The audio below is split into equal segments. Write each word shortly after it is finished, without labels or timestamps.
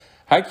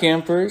Hi,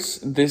 campers.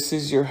 This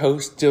is your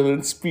host,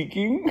 Dylan,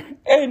 speaking,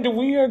 and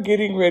we are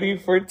getting ready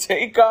for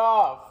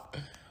takeoff.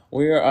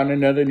 We are on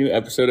another new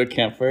episode of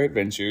Campfire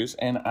Adventures,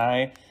 and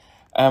I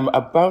am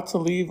about to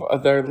leave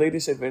our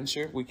latest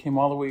adventure. We came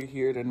all the way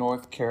here to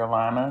North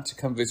Carolina to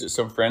come visit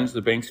some friends,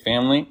 the Banks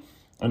family.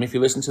 And if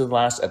you listened to the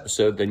last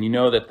episode, then you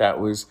know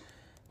that was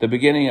the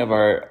beginning of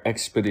our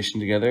expedition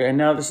together, and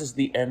now this is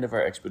the end of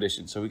our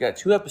expedition. So we got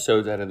 2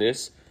 episodes out of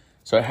this.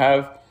 So I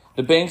have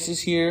the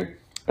Bankses here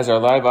as our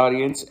live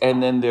audience,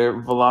 and then their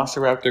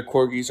Velociraptor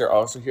corgis are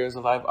also here as a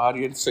live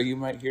audience, so you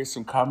might hear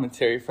some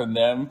commentary from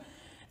them.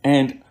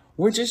 And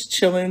we're just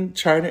chilling,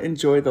 trying to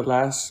enjoy the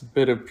last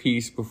bit of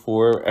peace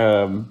before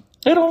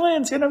it all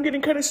ends, and I'm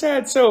getting kind of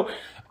sad. So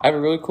I have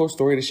a really cool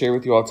story to share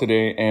with you all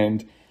today,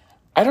 and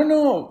I don't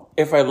know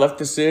if I left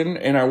this in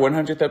our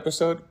 100th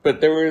episode,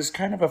 but there was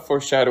kind of a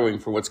foreshadowing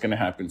for what's going to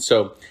happen.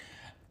 So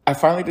I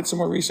finally did some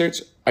more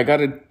research. I got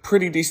a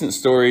pretty decent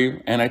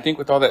story, and I think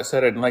with all that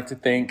said, I'd like to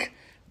thank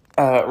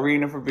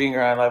Rena for being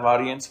our live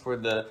audience, for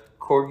the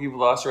Corgi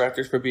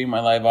Velociraptors for being my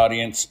live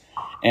audience,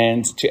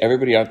 and to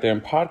everybody out there in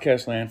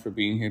podcast land for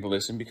being here to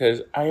listen,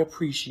 because I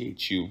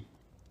appreciate you.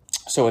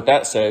 So with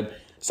that said,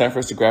 it's time for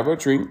us to grab our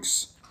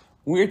drinks.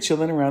 We're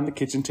chilling around the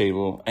kitchen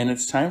table, and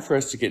it's time for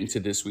us to get into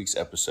this week's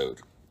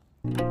episode.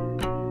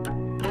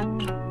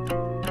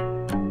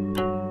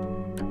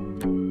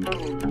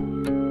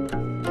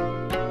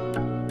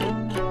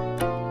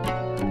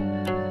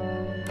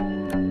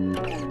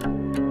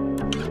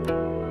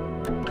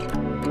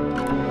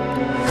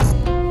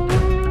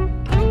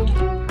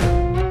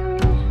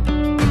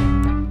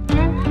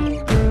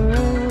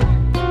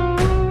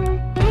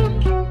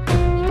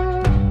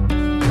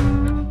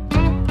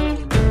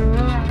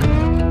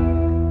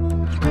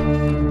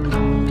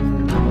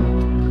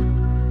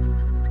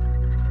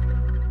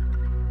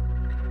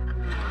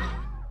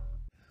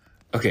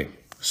 Okay,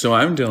 so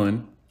I'm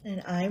Dylan.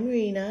 And I'm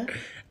Rena.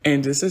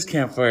 And this is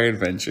Campfire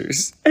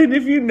Adventures. And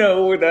if you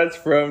know where that's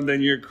from,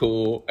 then you're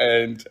cool.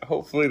 And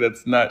hopefully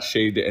that's not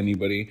shade to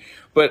anybody.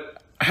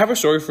 But I have a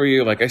story for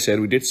you. Like I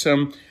said, we did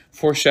some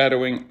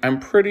foreshadowing. I'm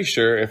pretty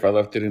sure if I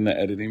left it in the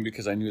editing,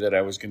 because I knew that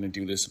I was going to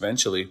do this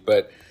eventually.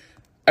 But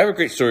I have a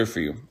great story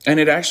for you.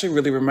 And it actually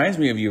really reminds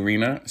me of you,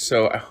 Rena.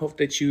 So I hope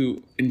that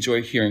you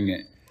enjoy hearing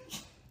it.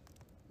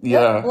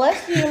 Yeah.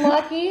 Bless you,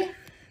 Lucky.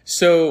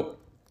 So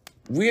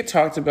we had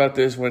talked about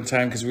this one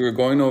time because we were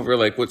going over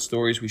like what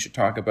stories we should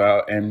talk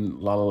about and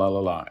la la la la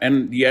la.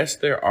 And yes,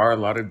 there are a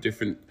lot of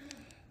different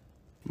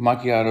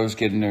macchiatos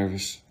getting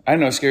nervous. I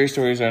know scary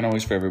stories aren't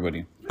always for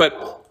everybody,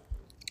 but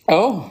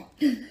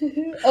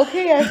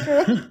Okay,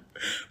 Astro.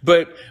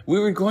 But we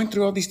were going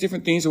through all these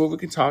different things of what we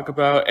could talk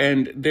about,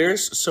 and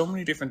there's so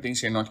many different things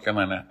here in North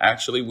Carolina.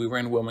 Actually, we were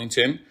in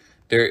Wilmington.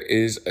 There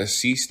is a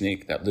sea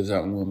snake that lives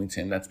out in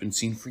Wilmington that's been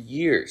seen for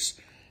years.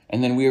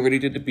 And then we already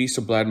did the Beast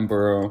of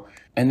Bladdenboro.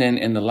 And then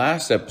in the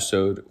last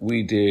episode,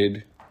 we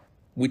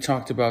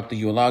talked about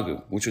the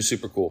Yolagu, which was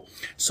super cool.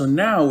 So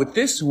now with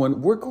this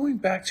one, we're going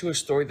back to a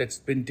story that's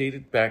been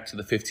dated back to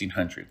the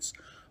 1500s.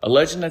 A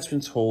legend that's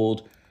been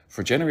told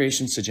for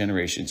generations to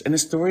generations. And a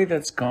story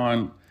that's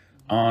gone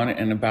on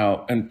and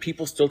about, and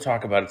people still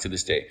talk about it to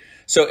this day.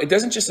 So it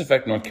doesn't just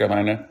affect North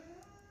Carolina.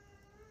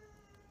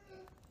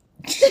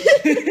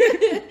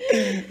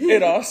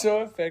 It also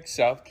affects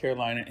South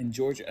Carolina and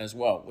Georgia as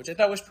well, which I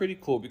thought was pretty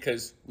cool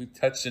because we've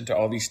touched into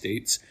all these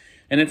states.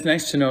 And it's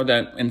nice to know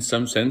that in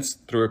some sense,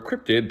 through a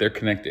cryptid, they're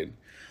connected.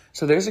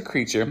 So there's a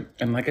creature,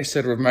 and like I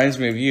said, it reminds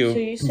me of you. So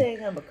you're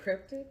saying I'm a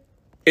cryptid?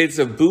 It's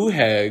a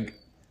boohag.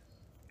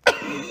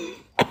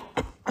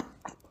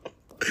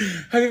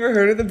 Have you ever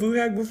heard of the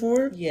boohag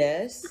before?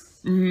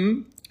 Yes.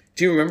 Mm-hmm.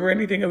 Do you remember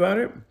anything about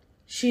it?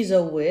 She's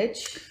a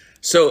witch.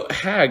 So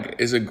hag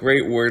is a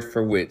great word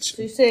for witch.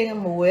 So you're saying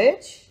I'm a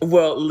witch?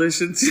 Well,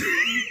 listen to...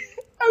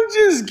 I'm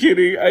just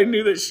kidding. I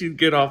knew that she'd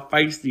get all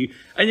feisty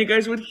and you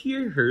guys would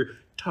hear her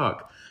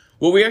talk.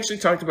 Well, we actually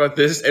talked about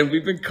this and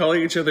we've been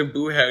calling each other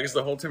boo hags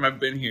the whole time I've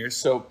been here.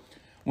 So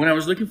when I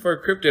was looking for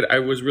a cryptid, I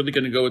was really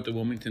going to go with the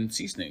Wilmington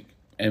sea snake.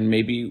 And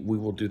maybe we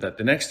will do that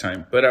the next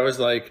time. But I was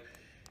like,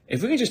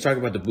 if we can just talk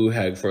about the boo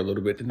hag for a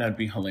little bit, then that'd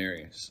be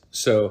hilarious.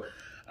 So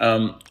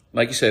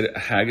like you said, a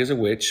hag is a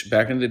witch.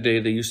 Back in the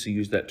day, they used to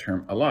use that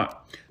term a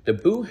lot. The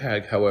boo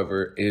hag,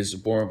 however,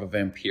 is more of a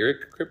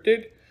vampiric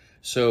cryptid.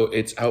 So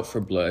it's out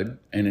for blood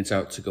and it's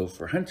out to go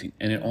for hunting.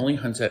 And it only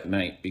hunts at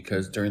night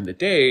because during the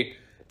day,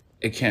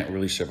 it can't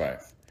really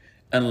survive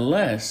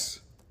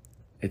unless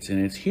it's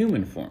in its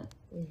human form.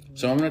 Mm-hmm.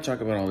 So I'm going to talk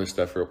about all this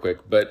stuff real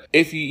quick. But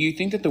if you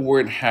think that the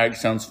word hag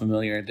sounds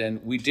familiar, then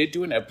we did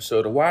do an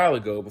episode a while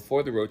ago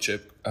before the road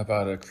trip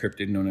about a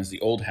cryptid known as the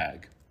old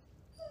hag.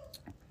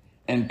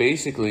 And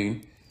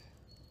basically,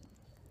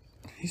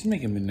 he's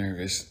making me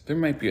nervous. There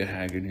might be a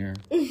hag in here.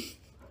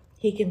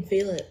 He can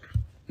feel it.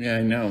 Yeah,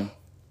 I know.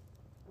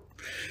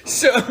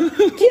 So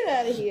get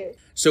out of here.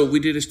 So we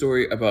did a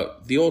story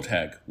about the old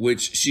hag,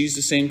 which she's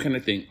the same kind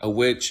of thing, a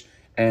witch.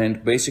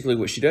 And basically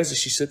what she does is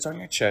she sits on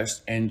your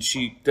chest and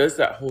she does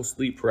that whole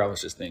sleep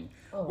paralysis thing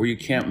where you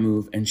can't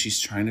move and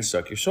she's trying to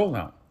suck your soul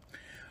out.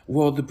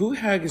 Well, the Boo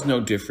Hag is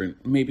no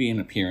different, maybe in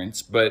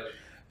appearance, but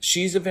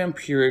she's a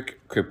vampiric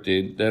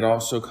cryptid that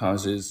also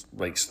causes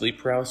like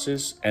sleep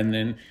paralysis, and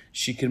then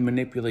she can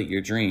manipulate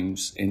your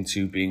dreams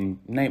into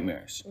being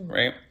nightmares,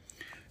 right?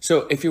 So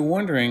if you're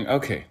wondering,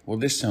 okay, well,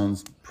 this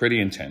sounds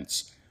pretty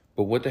intense,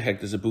 but what the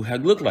heck does a Boo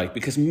Hag look like?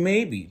 Because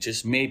maybe,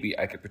 just maybe,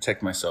 I could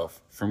protect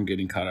myself from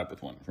getting caught up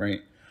with one, right?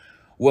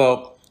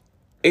 Well,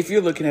 if you're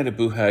looking at a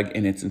Boo Hag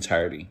in its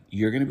entirety,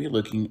 you're going to be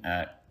looking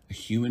at a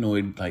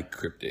humanoid-like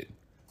cryptid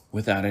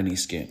without any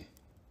skin.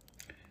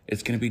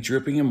 It's going to be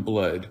dripping in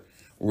blood,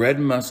 red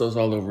muscles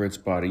all over its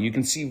body. You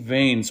can see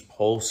veins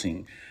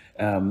pulsing.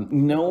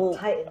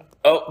 Titan.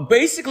 Oh,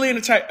 basically a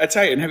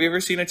Titan. Have you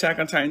ever seen Attack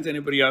on Titans?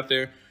 Anybody out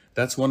there?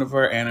 That's one of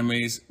our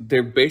animes.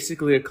 They're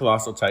basically a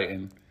colossal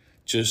Titan,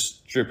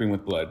 just dripping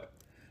with blood.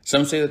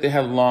 Some say that they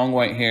have long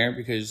white hair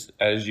because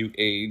as you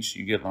age,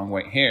 you get long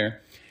white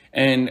hair.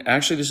 And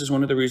actually, this is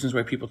one of the reasons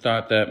why people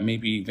thought that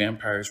maybe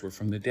vampires were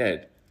from the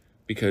dead.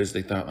 Because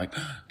they thought like,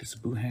 oh, this is a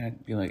Boo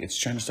Hag. Be like, it's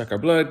trying to suck our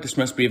blood. This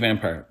must be a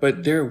vampire.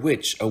 But they're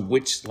a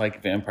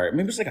witch-like vampire.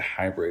 Maybe it's like a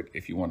hybrid,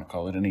 if you want to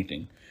call it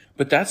anything.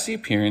 But that's the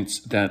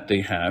appearance that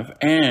they have.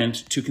 And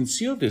to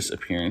conceal this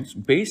appearance,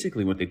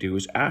 basically what they do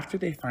is after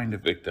they find a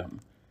victim,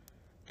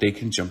 they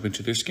can jump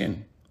into their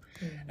skin.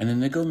 And then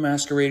they go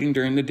masquerading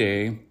during the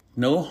day.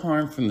 No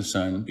harm from the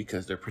sun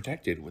because they're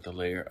protected with a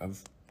layer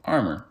of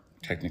armor,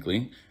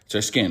 technically. It's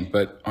our skin,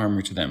 but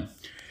armor to them.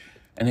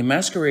 And they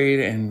masquerade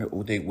and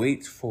they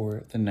wait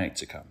for the night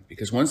to come.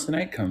 Because once the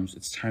night comes,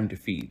 it's time to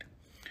feed.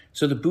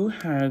 So the Boo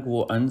Hag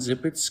will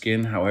unzip its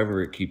skin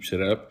however it keeps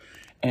it up.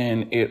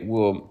 And it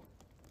will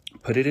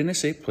put it in a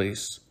safe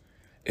place.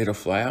 It'll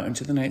fly out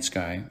into the night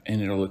sky.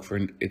 And it'll look for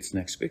its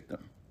next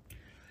victim.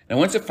 Now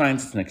once it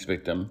finds its next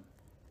victim,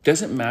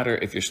 doesn't matter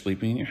if you're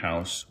sleeping in your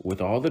house with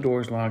all the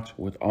doors locked,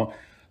 with all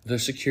the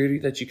security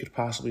that you could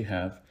possibly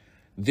have.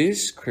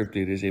 This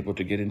cryptid is able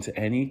to get into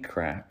any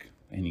crack,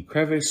 any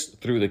crevice,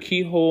 through the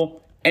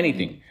keyhole,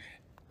 anything,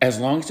 as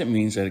long as it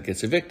means that it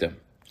gets a victim.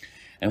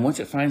 And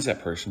once it finds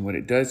that person, what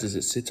it does is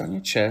it sits on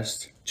your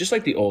chest, just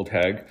like the old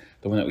hag,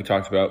 the one that we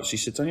talked about. She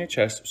sits on your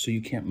chest so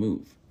you can't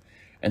move.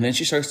 And then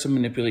she starts to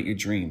manipulate your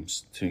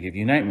dreams to give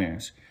you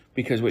nightmares.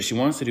 Because what she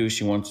wants to do is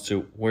she wants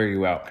to wear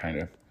you out, kind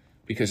of.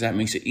 Because that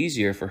makes it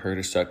easier for her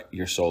to suck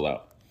your soul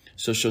out.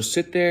 So she'll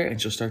sit there and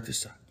she'll start to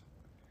suck,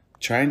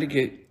 trying to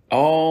get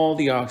all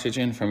the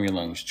oxygen from your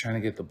lungs, trying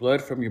to get the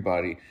blood from your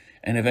body,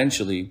 and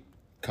eventually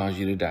cause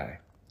you to die.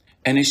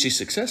 And if she's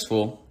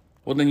successful,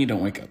 well, then you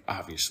don't wake up,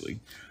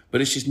 obviously.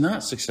 But if she's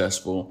not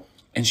successful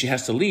and she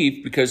has to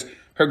leave, because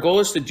her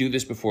goal is to do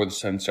this before the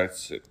sun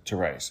starts to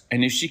rise.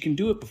 And if she can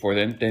do it before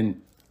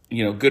then,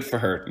 you know, good for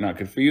her. Not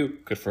good for you,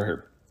 good for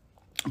her.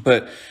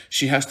 But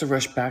she has to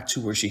rush back to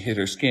where she hit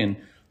her skin,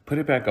 put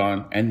it back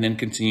on, and then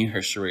continue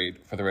her charade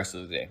for the rest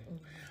of the day.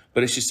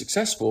 But if she's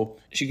successful,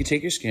 she can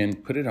take your skin,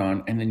 put it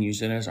on, and then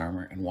use it as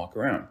armor and walk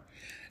around.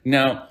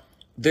 Now,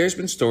 there's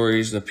been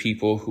stories of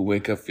people who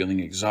wake up feeling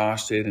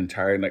exhausted and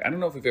tired. Like, I don't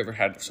know if you've ever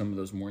had some of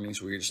those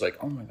mornings where you're just like,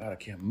 oh my God, I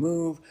can't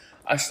move.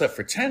 I slept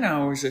for 10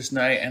 hours this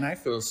night and I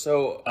feel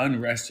so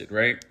unrested,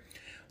 right?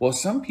 Well,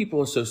 some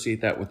people associate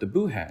that with the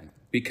Boo Hag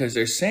because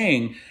they're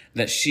saying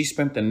that she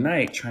spent the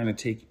night trying to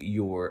take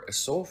your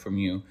soul from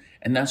you.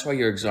 And that's why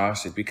you're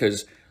exhausted,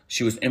 because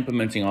she was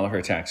implementing all of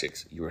her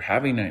tactics. You were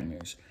having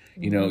nightmares.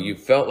 You know, you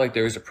felt like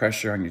there was a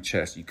pressure on your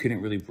chest. You couldn't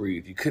really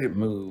breathe. You couldn't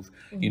move,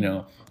 you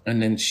know.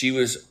 And then she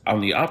was on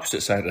the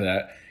opposite side of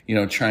that, you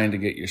know, trying to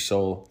get your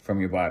soul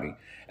from your body.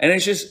 And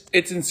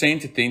it's insane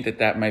to think that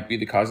that might be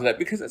the cause of that,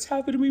 because it's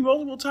happened to me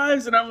multiple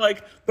times. And I'm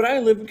like, but I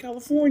live in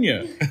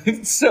California.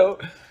 So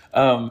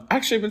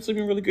actually, I've been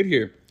sleeping really good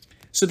here.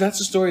 So that's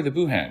the story of the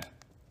Boo Hag.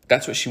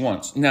 That's what she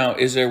wants. Now,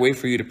 is there a way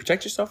for you to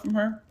protect yourself from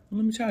her? Well,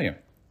 let me tell you.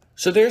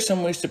 So there are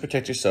some ways to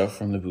protect yourself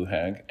from the Boo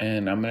Hag,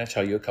 and I'm going to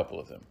tell you a couple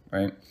of them,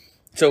 right?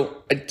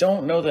 So I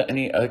don't know that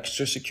any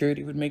extra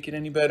security would make it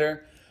any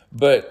better,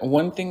 but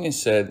one thing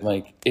is said,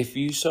 like, if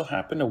you so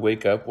happen to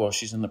wake up while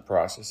she's in the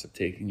process of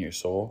taking your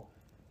soul,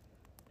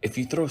 if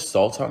you throw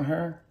salt on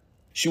her,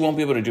 she won't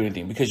be able to do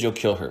anything because you'll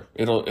kill her.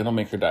 It'll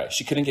make her die.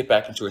 She couldn't get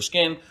back into her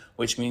skin,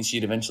 which means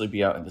she'd eventually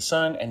be out in the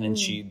sun, and then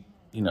she'd,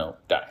 you know,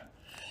 die.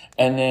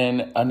 And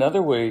then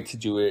another way to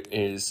do it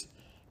is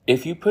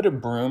if you put a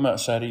broom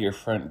outside of your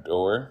front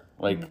door,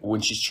 like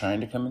when she's trying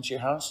to come into your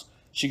house,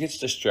 she gets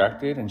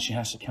distracted and she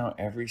has to count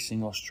every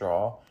single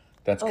straw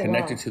that's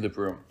connected to the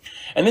broom.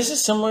 And this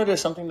is similar to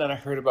something that I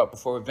heard about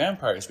before with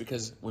vampires,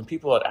 because when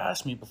people had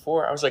asked me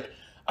before, I was like,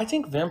 I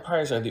think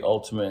vampires are the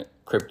ultimate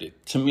cryptid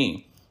to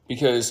me,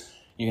 because,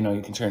 you know,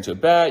 you can turn into a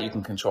bat, you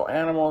can control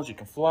animals, you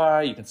can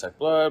fly, you can suck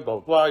blood, blah,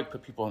 blah, blah, you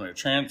put people in a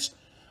trance.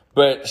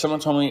 But someone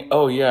told me,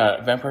 oh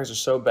yeah, vampires are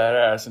so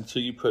badass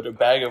until you put a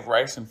bag of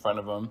rice in front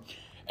of them.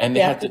 And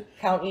they have to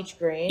count each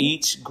grain?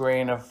 Each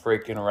grain of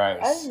freaking rice.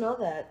 I didn't know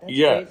that. That's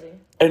crazy.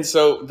 And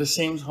so the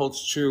same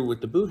holds true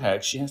with the Boo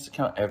Hag. She has to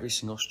count every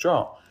single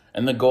straw.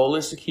 And the goal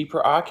is to keep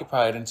her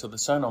occupied until the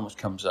sun almost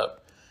comes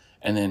up.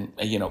 And then,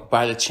 you know,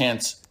 by the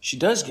chance she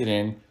does get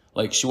in,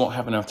 like, she won't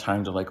have enough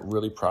time to, like,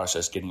 really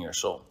process getting her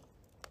soul.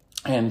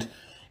 And,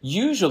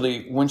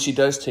 Usually when she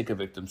does take a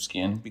victim's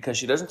skin, because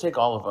she doesn't take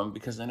all of them,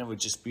 because then it would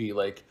just be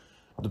like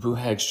the boo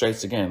hag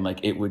strikes again.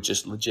 Like it would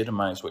just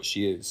legitimize what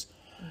she is.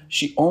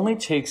 She only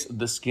takes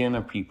the skin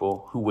of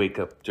people who wake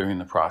up during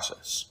the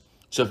process.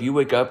 So if you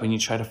wake up and you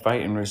try to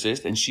fight and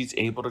resist and she's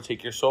able to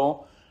take your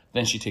soul,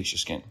 then she takes your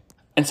skin.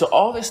 And so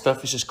all this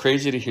stuff is just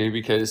crazy to hear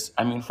because,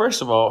 I mean,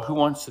 first of all, who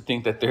wants to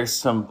think that there's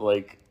some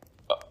like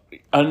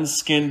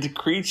unskinned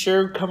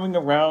creature coming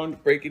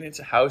around, breaking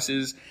into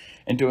houses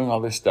and doing all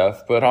this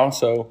stuff? But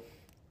also,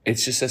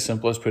 it's just as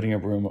simple as putting a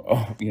broom,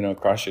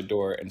 across your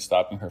door and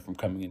stopping her from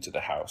coming into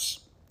the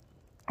house.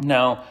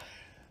 Now,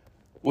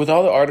 with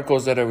all the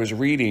articles that I was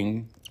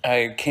reading,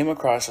 I came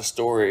across a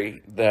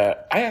story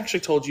that I actually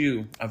told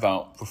you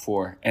about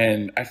before.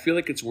 And I feel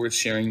like it's worth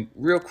sharing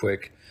real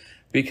quick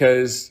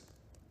because,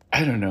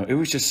 I don't know, it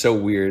was just so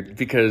weird.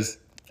 Because,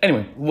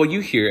 anyway, well, you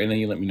hear and then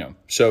you let me know.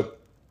 So,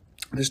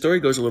 the story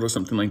goes a little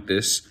something like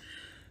this.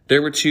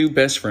 There were two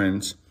best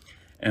friends.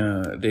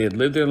 They had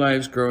lived their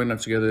lives growing up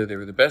together. They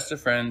were the best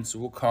of friends.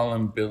 We'll call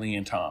them Billy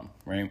and Tom,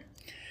 right?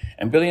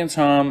 And Billy and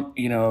Tom,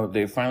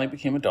 they finally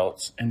became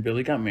adults, and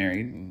Billy got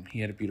married, and he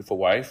had a beautiful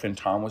wife, and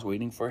Tom was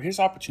waiting for his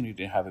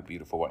opportunity to have a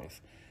beautiful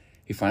wife.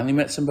 He finally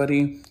met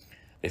somebody.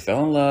 They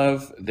fell in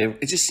love.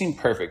 It just seemed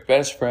perfect.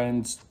 Best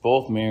friends,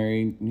 both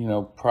married,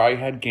 probably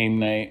had game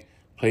night,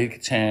 played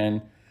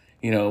Catan,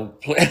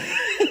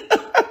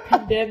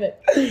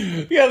 Pandemic.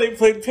 Yeah, they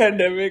played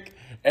Pandemic,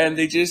 and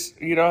they just,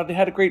 they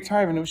had a great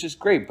time, and it was just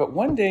great. But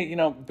one day,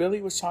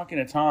 Billy was talking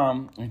to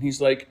Tom, and he's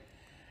like,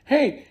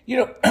 hey,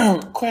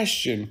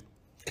 question,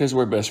 because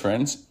we're best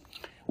friends.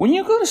 When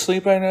you go to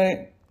sleep at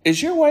night,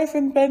 is your wife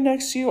in bed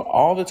next to you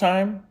all the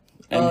time?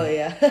 And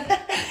yeah.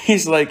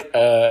 He's like,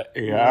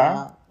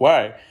 yeah.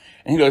 Why?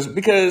 And he goes,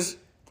 because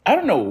I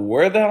don't know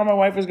where the hell my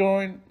wife is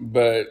going,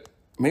 but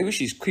maybe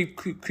she's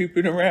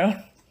creeping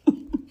around.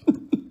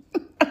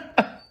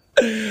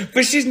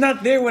 But she's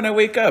not there when I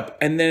wake up.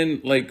 And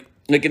then like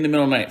in the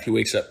middle of the night, he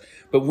wakes up.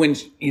 But when,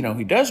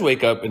 he does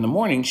wake up in the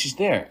morning, she's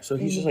there. So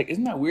he's just like,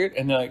 isn't that weird?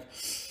 And they're like,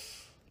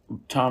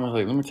 Tom is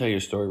like, let me tell you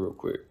a story real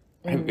quick.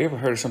 Have you ever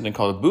heard of something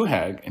called a boo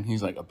hag? And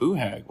he's like, a boo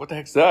hag? What the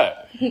heck's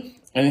that? And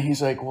then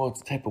he's like, well,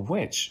 it's a type of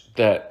witch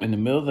that in the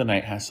middle of the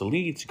night has to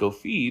leave to go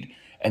feed.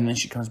 And then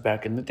she comes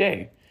back in the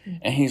day.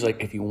 And he's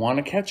like, if you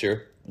want to catch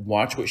her,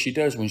 watch what she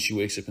does when she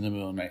wakes up in the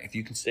middle of the night. If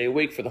you can stay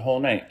awake for the whole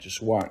night,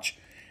 just watch.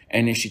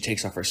 And if she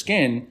takes off her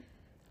skin,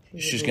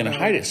 she's going to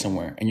hide it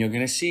somewhere. And you're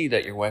going to see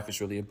that your wife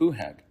is really a boo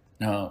hag.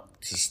 Now,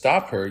 to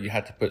stop her, you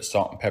have to put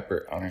salt and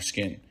pepper on her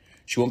skin.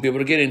 She won't be able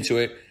to get into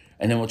it.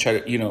 And then we'll try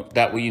to,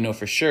 that way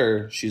for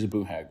sure she's a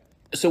boo hag.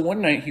 So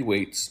one night he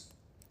waits.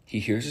 He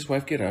hears his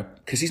wife get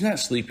up because he's not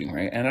sleeping,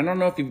 right? And I don't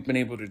know if you've been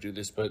able to do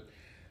this, but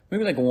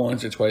maybe like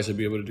once or twice I'd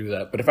be able to do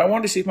that. But if I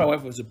wanted to see if my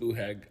wife was a boo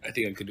hag, I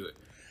think I could do it.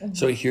 Mm-hmm.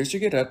 So he hears her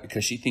get up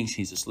because she thinks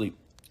he's asleep.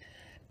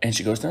 And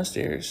she goes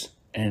downstairs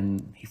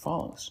and he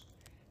follows.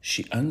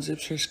 She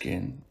unzips her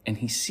skin and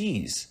he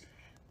sees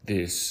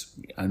this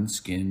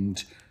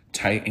unskinned,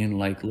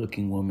 Titan-like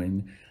looking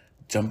woman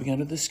jumping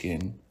out of the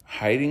skin,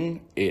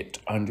 hiding it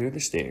under the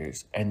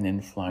stairs, and then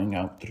flying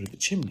out through the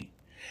chimney.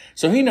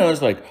 So he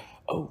knows, like,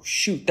 oh,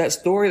 shoot, that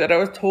story that I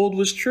was told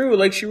was true.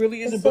 Like, she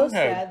really is a boo hag. It's so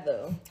sad,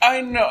 though.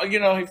 I know.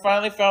 He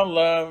finally found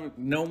love.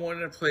 No one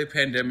to play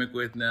Pandemic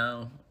with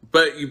now.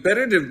 But you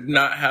better to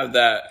not have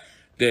that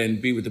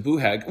than be with the boo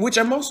hag. Which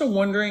I'm also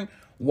wondering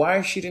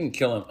why she didn't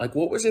kill him. Like,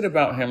 what was it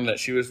about him that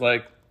she was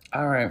like,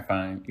 all right,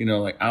 fine.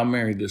 I'll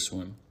marry this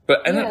one.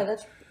 But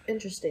that's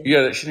interesting.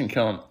 Yeah, that she didn't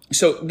kill him.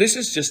 So this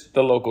is just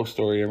the local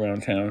story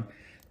around town.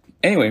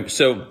 Anyway,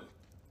 so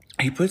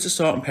he puts the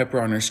salt and pepper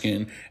on her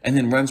skin and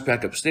then runs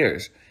back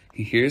upstairs.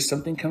 He hears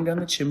something come down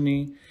the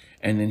chimney,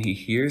 and then he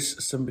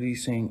hears somebody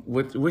saying,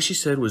 what she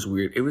said was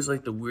weird. It was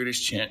like the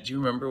weirdest chant. Do you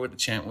remember what the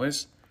chant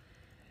was?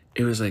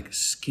 It was like,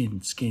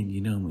 skin, skin,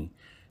 you know me.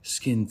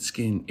 Skin,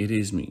 skin, it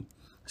is me.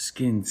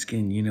 Skin,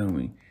 skin, you know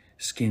me.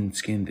 Skin,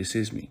 skin, this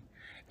is me.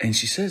 And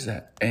she says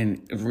that.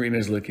 And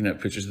Rena's looking at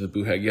pictures of the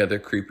boo hag. Yeah, they're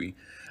creepy.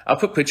 I'll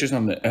put pictures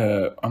on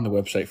the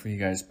website for you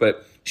guys.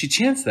 But she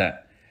chants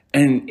that.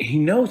 And he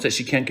knows that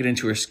she can't get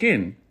into her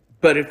skin.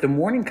 But if the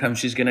morning comes,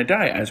 she's going to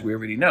die, as we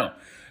already know.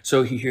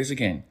 So he hears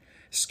again,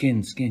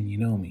 skin, skin, you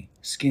know me.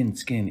 Skin,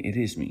 skin, it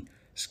is me.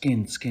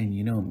 Skin, skin,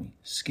 you know me.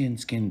 Skin,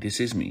 skin, this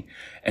is me.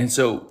 And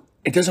so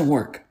it doesn't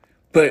work.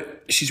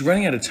 But she's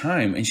running out of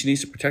time and she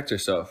needs to protect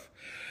herself.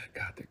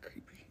 God, they're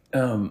creepy.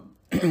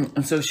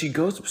 And so she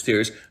goes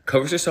upstairs,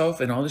 covers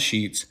herself in all the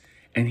sheets,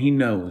 and he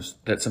knows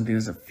that something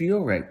doesn't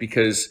feel right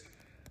because,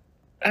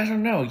 I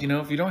don't know, if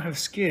you don't have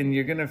skin,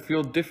 you're going to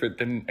feel different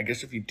than, I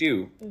guess, if you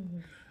do. Mm-hmm.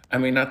 I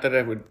mean, not that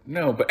I would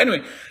know, but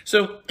anyway,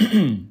 so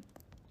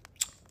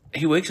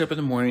he wakes up in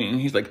the morning and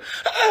he's like,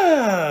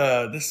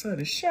 the sun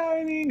is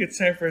shining. It's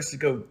time for us to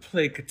go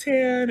play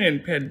Catan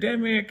and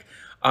Pandemic.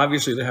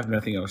 Obviously, they have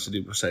nothing else to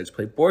do besides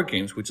play board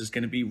games, which is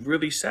going to be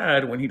really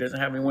sad when he doesn't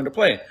have anyone to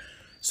play.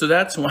 So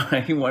that's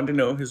why he wanted to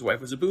know if his wife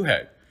was a boo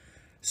hag.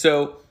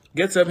 So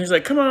gets up. He's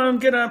like, come on,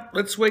 get up.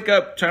 Let's wake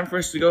up. Time for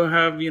us to go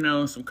have,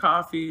 some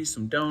coffee,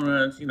 some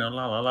donuts, la,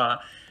 la, la.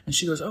 And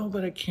she goes, oh,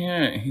 but I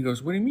can't. And he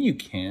goes, what do you mean you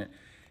can't?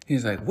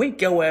 He's like,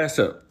 wake your ass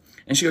up.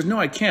 And she goes, no,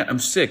 I can't. I'm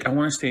sick. I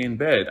want to stay in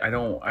bed. I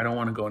don't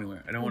want to go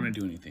anywhere. I don't want to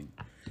do anything.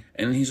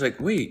 And he's like,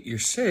 wait, you're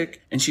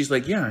sick? And she's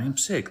like, yeah, I'm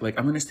sick. Like,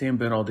 I'm going to stay in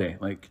bed all day.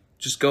 Like,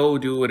 just go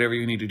do whatever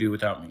you need to do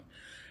without me.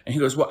 And he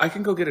goes, well, I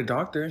can go get a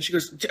doctor. And she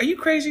goes, are you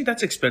crazy?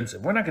 That's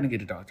expensive. We're not going to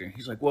get a doctor. And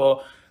he's like,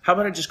 well, how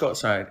about I just go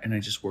outside and I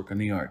just work on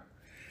the yard?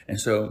 And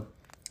so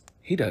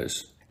he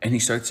does. And he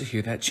starts to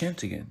hear that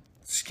chant again.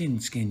 Skin,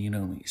 skin, you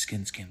know me.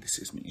 Skin, skin, this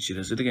is me. She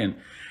does it again.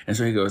 And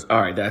so he goes,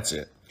 all right, that's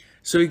it.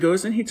 So he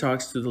goes and he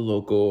talks to the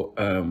local...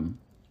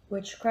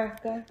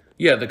 witchcraft guy?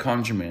 Yeah, the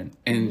conjure man.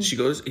 And he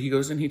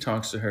goes and he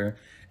talks to her.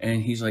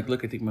 And he's like,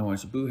 look, I think my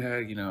wife's a boo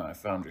hag. You know, I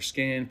found her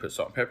skin, put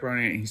salt and pepper on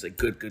it. And he's like,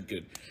 good, good,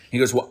 good. He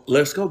goes, well,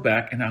 let's go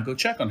back and I'll go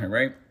check on her,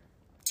 right?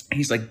 And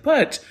he's like,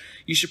 but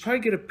you should probably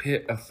get a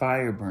pit of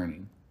fire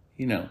burning,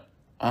 you know,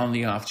 on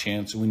the off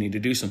chance we need to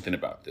do something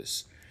about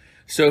this.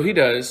 So he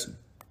does.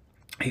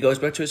 He goes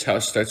back to his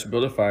house, starts to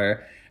build a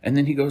fire. And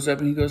then he goes up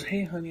and he goes,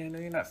 hey, honey, I know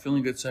you're not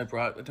feeling good, so I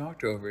brought the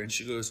doctor over. And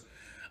she goes,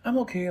 I'm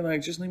okay,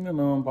 like, just leave me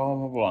alone, blah,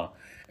 blah, blah.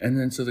 And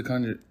then so the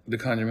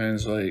conjure man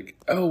is like,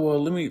 oh,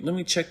 well, let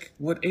me check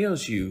what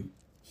ails you,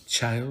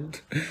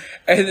 child.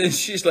 And then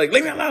she's like,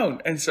 leave me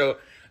alone. And so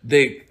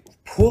they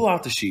pull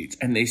out the sheets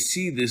and they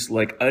see this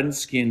like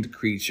unskinned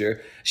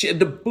creature.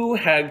 The boo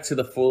hag to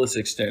the fullest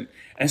extent.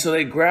 And so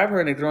they grab her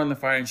and they throw her in the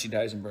fire and she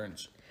dies and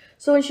burns.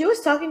 So when she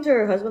was talking to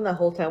her husband that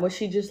whole time, was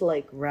she just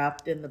like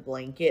wrapped in the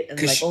blanket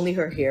and like only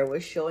her hair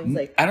was showing?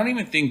 Like, I don't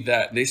even think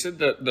that. They said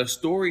that the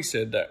story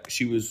said that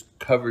she was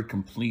covered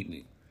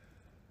completely.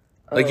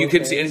 Like you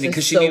couldn't see anything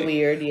because she needed,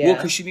 weird. Yeah. Well,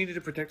 because she needed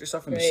to protect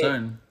herself from the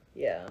sun.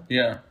 Yeah.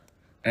 Yeah,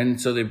 and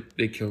so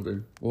they killed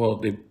her.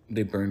 Well,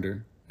 they burned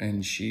her,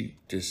 and she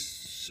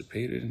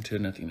dissipated into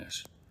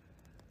nothingness.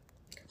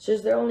 So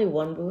is there only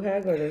one boo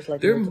hag, or there's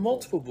like there are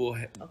multiple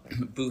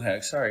boo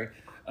hags? Sorry.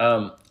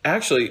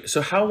 Actually,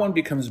 so how one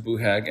becomes a boo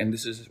hag, and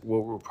this is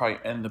where we'll probably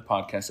end the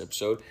podcast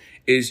episode,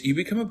 is you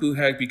become a boo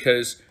hag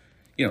because,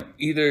 you know,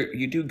 either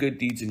you do good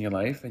deeds in your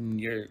life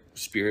and your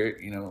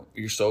spirit, you know,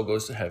 your soul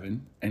goes to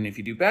heaven. And if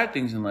you do bad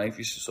things in life,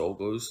 your soul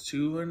goes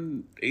to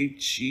an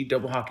HE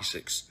double hockey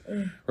sticks,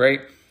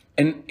 right?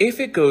 And if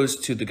it goes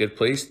to the good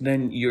place,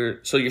 then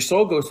your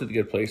soul goes to the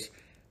good place.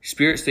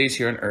 Spirit stays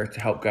here on earth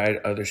to help guide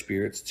other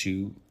spirits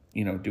to,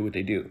 you know, do what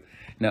they do.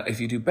 Now,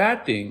 if you do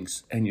bad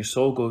things and your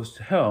soul goes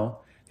to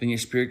hell, then your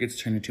spirit gets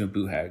turned into a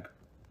boo hag.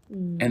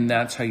 And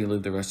that's how you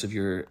live the rest of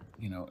your,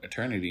 you know,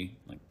 eternity,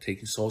 like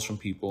taking souls from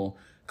people,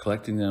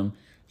 collecting them,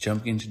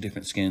 jumping into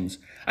different skins.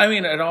 I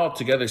mean, it all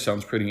together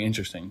sounds pretty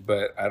interesting,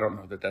 but I don't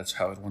know that that's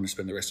how I'd want to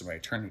spend the rest of my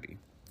eternity.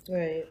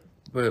 Right.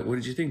 But what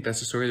did you think? That's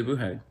the story of the boo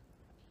hag.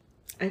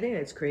 I think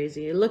that's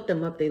crazy. I looked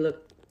them up. They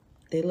look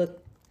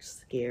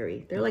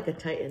scary. They're like a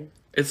titan.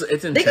 It's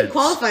intense. They could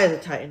qualify as a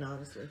titan,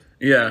 honestly.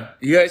 Yeah,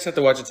 you guys have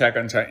to watch Attack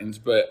on Titans,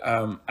 but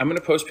I'm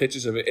gonna post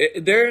pictures of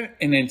it. They're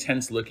an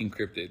intense looking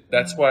cryptid.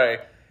 That's why.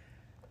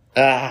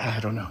 I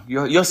don't know.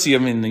 You'll see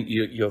them in the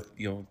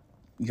you'll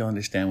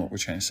understand what we're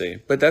trying to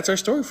say. But that's our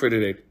story for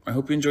today. I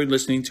hope you enjoyed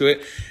listening to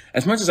it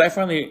as much as I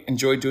finally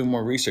enjoyed doing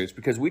more research,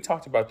 because we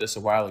talked about this a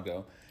while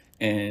ago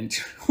and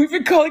we've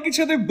been calling each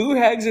other boo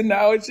hags, and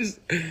now it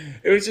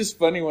was just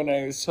funny when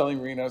I was telling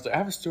Rena, I was like, I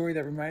have a story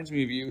that reminds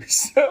me of you.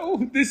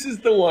 So this is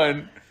the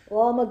one.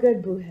 Well, I'm a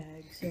good boo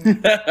hag. So.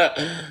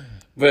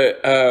 But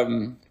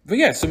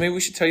yeah, so maybe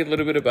we should tell you a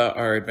little bit about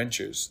our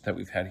adventures that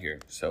we've had here.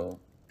 So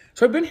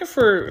I've been here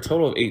for a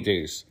total of 8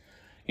 days.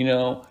 You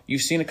know,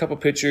 you've seen a couple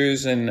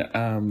pictures and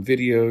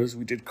videos.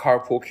 We did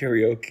carpool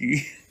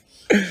karaoke.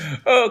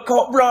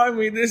 Oh,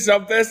 blimey, this is our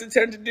best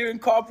attempt at doing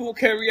carpool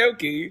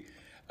karaoke.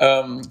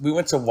 We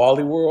went to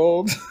Wally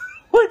World,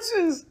 which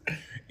is,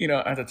 you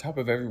know, at the top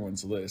of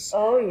everyone's list.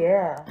 Oh,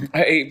 yeah.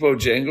 I ate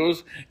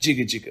Bojangles.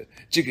 Jigga, jigga,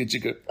 jigga,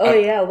 jigga. Oh,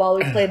 yeah, while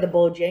we played the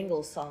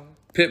Bojangles song.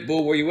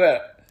 Pitbull, where you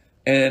at?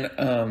 And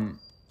Hi,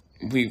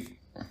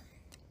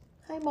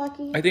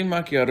 Maki. I think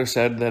Macchiato's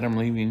sad that I'm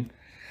leaving.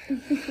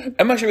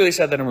 I'm actually really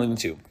sad that I'm leaving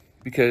too,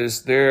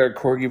 because there are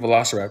corgi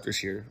velociraptors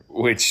here,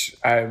 which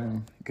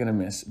I'm gonna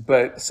miss.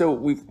 But so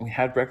we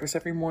had breakfast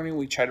every morning.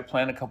 We tried to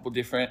plan a couple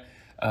different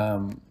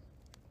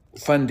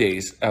fun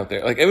days out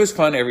there. Like, it was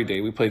fun every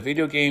day. We played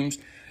video games.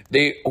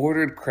 They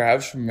ordered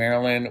crabs from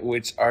Maryland,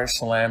 which are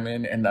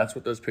slamming, and that's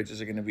what those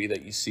pictures are gonna be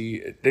that you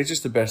see. They're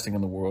just the best thing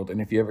in the world,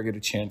 and if you ever get a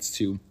chance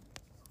to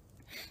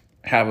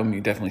have them,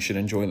 you definitely should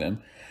enjoy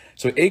them.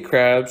 So we ate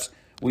crabs.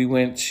 We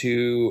went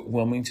to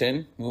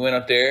Wilmington. We went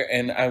up there,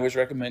 and I was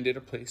recommended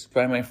a place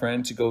by my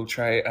friend to go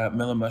try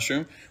Mellow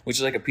Mushroom, which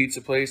is like a pizza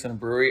place and a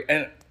brewery.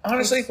 And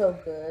honestly, so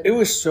good. It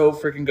was so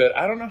freaking good.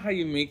 I don't know how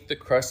you make the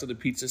crust of the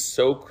pizza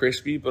so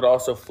crispy, but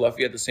also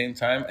fluffy at the same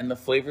time. And the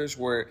flavors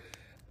were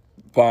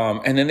bomb.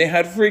 And then they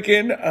had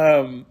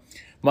freaking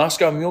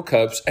Moscow Mule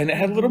cups, and it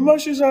had little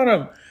mushrooms on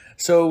them.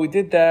 So we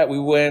did that. We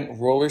went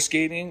roller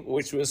skating,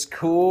 which was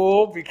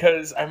cool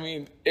because, I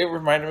mean, it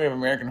reminded me of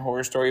American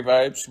Horror Story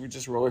vibes. We were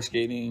just roller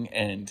skating,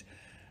 and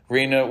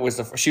Rena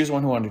she was the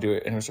one who wanted to do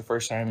it, and it was her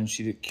first time, and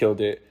she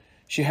killed it.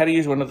 She had to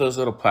use one of those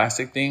little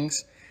plastic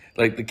things,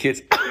 like the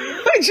kids.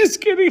 I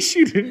Just kidding.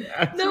 She didn't.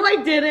 No, I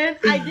didn't.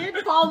 I did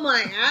fall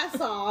my ass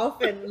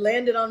off and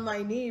landed on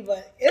my knee,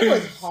 but it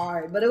was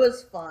hard, but it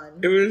was fun.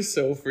 It was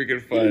so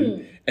freaking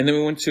fun. And then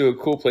we went to a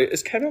cool place.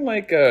 It's kind of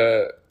like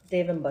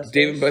Dave and Buster's.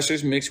 Dave and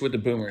Buster's mixed with the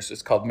Boomers.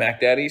 It's called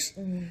Mac Daddy's.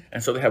 And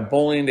so they have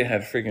bowling. They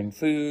had freaking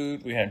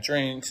food. We had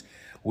drinks.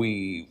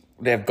 They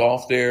have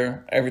golf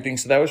there, everything.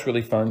 So that was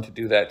really fun to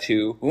do that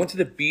too. We went to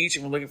the beach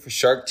and we're looking for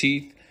shark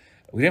teeth.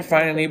 We didn't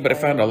find any, but I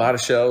found a lot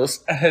of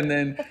shells. And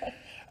then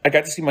I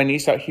got to see my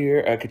niece out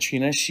here,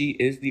 Katrina. She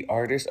is the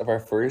artist of our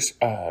first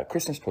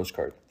Christmas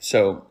postcard.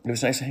 So it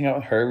was nice to hang out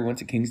with her. We went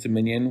to King's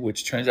Dominion,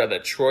 which turns out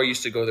that Troy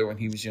used to go there when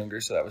he was younger.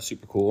 So that was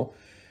super cool.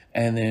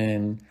 And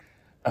then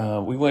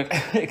we went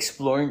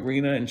exploring.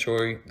 Rena and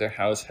Troy, their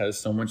house has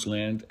so much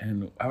land.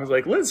 And I was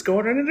like, let's go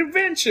on an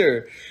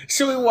adventure.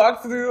 So we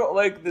walked through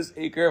like this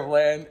acre of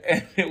land.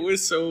 And it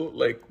was so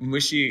like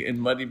mushy and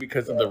muddy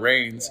because of the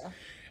rains. Yeah.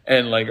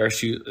 And like our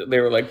shoes, they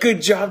were like,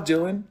 good job,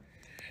 Dylan.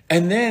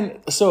 And then,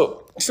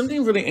 so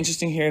something really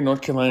interesting here in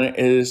North Carolina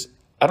is,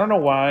 I don't know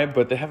why,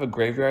 but they have a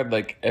graveyard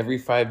like every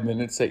 5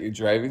 minutes that you're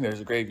driving,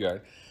 there's a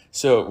graveyard.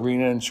 So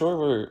Rena and Troy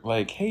were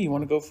like, hey, you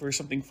want to go for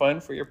something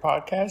fun for your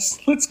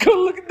podcast? Let's go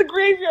look at the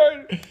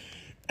graveyard.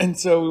 And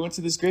so we went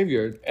to this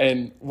graveyard.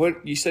 And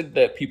what you said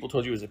that people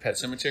told you was a pet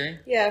cemetery?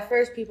 Yeah, at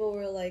first people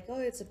were like, oh,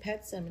 it's a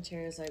pet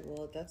cemetery. I was like,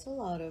 well, that's a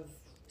lot of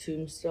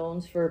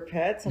tombstones for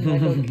pets. I'm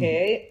like,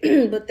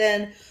 okay. But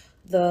then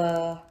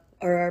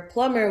our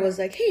plumber was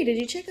like, hey, did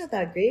you check out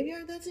that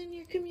graveyard that's in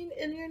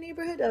your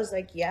neighborhood? I was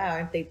like, yeah,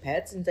 aren't they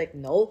pets? And he's like,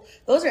 no,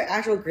 those are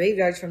actual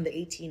graveyards from the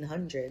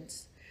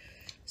 1800s.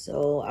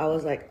 So I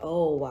was like,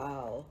 oh,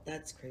 wow,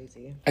 that's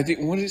crazy. I think,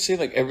 what did it say?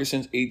 Like ever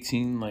since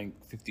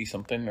 50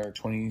 something or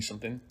 20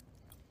 something?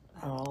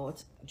 Oh,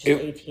 it's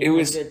just 1800s. It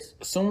was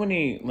so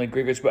many like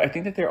graveyards, but I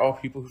think that they're all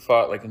people who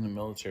fought like in the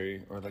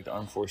military or like the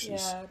armed forces.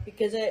 Yeah,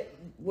 because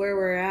where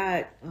we're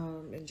at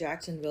in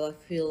Jacksonville, I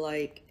feel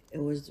like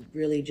it was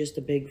really just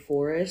a big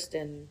forest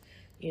and,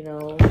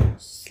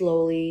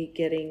 slowly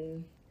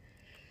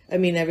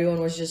everyone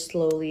was just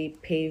slowly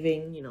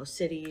paving,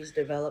 cities,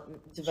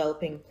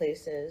 developing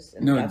places.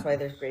 And that's why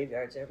there's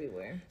graveyards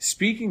everywhere.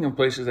 Speaking of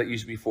places that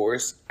used to be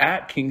forests,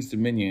 at King's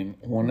Dominion,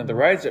 one of the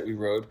rides that we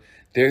rode,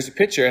 there's a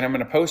picture and I'm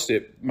going to post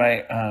it.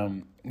 My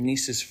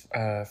niece's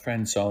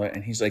friend saw it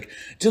and he's like,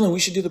 Dylan, we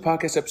should do the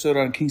podcast episode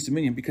on King's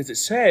Dominion because it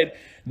said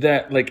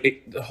that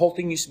the whole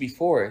thing used to be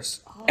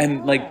forest. Oh.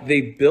 And like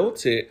they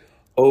built it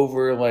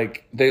over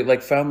they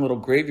found little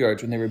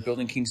graveyards when they were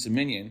building King's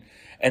Dominion.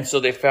 And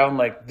so they found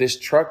like this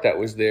truck that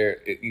was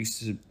there. It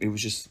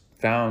was just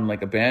found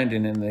like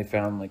abandoned and they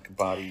found like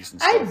bodies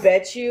and stuff. I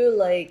bet you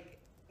like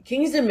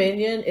King's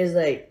Dominion is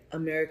like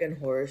American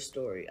Horror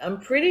Story. I'm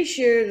pretty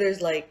sure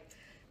there's like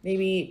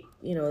maybe,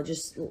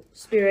 just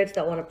spirits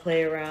that want to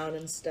play around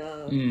and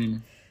stuff.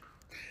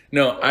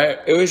 No,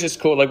 it was just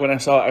cool. Like when I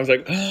saw it, I was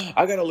like,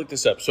 I got to look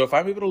this up. So if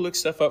I'm able to look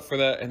stuff up for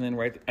that and then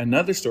write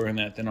another story on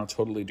that, then I'll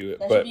totally do it.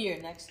 That should be your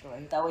next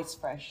story. That way it's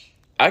fresh.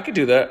 I could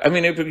do that. I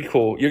mean, it would be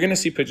cool. You're going to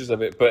see pictures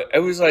of it, but it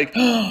was like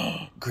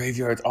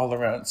graveyards all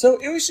around. So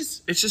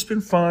it's just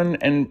been fun.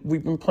 And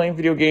we've been playing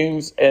video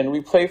games and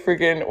we play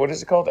freaking, what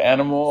is it called? Super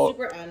Animal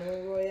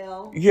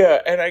Royale.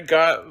 Yeah. And I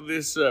got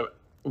this,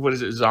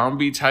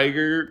 zombie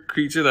tiger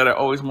creature that I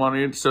always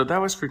wanted. So that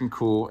was freaking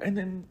cool. And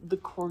then the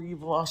corgi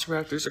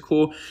velociraptors are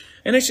cool.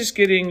 And it's just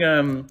getting,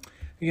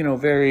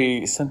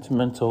 very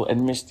sentimental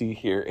and misty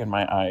here in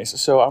my eyes.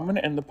 So I'm going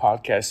to end the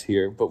podcast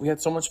here. But we had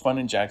so much fun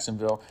in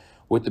Jacksonville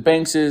with the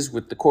Bankses,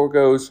 with the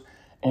Corgos,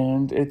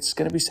 and it's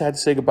going to be sad to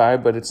say goodbye,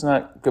 but it's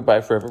not goodbye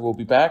forever. We'll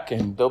be back,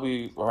 and they'll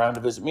be around to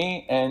visit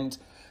me. And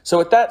so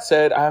with that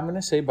said, I'm going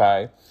to say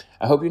bye.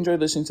 I hope you enjoyed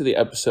listening to the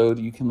episode.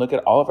 You can look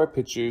at all of our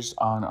pictures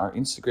on our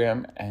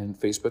Instagram and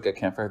Facebook at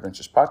Campfire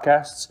Adventures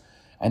Podcasts,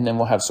 and then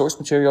we'll have source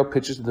material,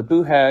 pictures of the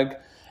Boo Hag,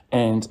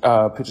 and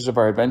pictures of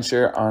our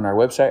adventure on our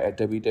website at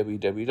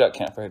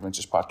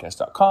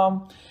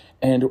www.campfireadventurespodcast.com.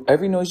 And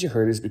every noise you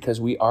heard is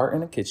because we are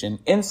in a kitchen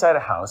inside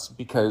a house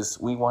because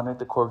we wanted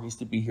the corgis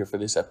to be here for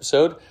this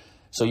episode.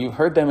 So you've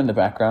heard them in the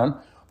background.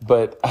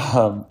 But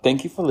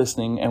thank you for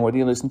listening. And whether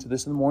you listen to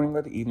this in the morning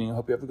or the evening, I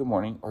hope you have a good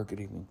morning or a good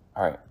evening.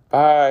 All right.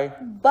 Bye.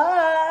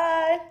 Bye.